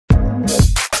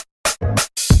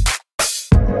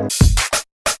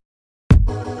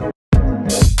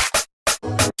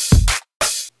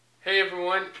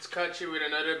Kachiie with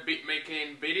another beat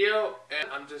making video, and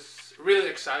I'm just really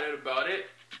excited about it.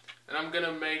 And I'm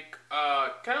gonna make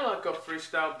kind of like a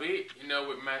freestyle beat, you know,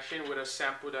 with Maschine, with a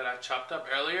sample that I chopped up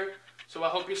earlier. So I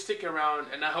hope you stick around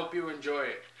and I hope you enjoy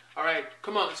it. Alright,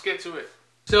 come on, let's get to it.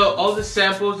 So all the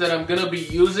samples that I'm gonna be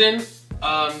using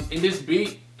in this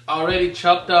beat are already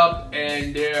chopped up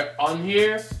and they're on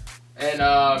here.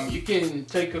 And you can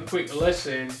take a quick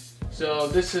listen. So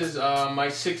this is my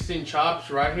 16 chops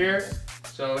right here.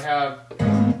 So I have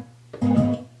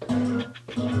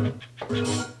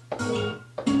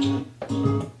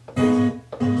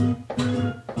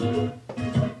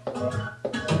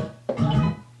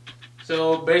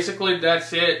so basically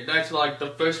that's it. That's like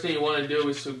the first thing you want to do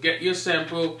is to get your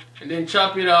sample and then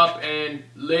chop it up and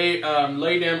lay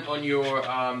them on your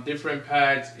different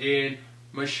pads in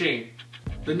Maschine.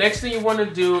 The next thing you want to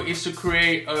do is to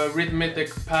create a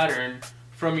rhythmic pattern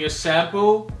from your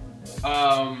sample.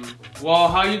 Well,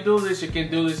 how you do this, you can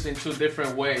do this in two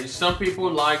different ways. Some people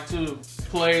like to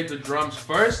play the drums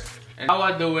first, and how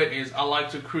I do it is I like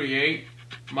to create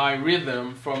my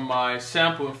rhythm from my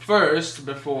sample first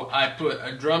before I put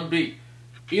a drum beat.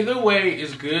 Either way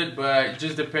is good, but it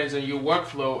just depends on your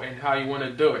workflow and how you want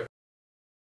to do it.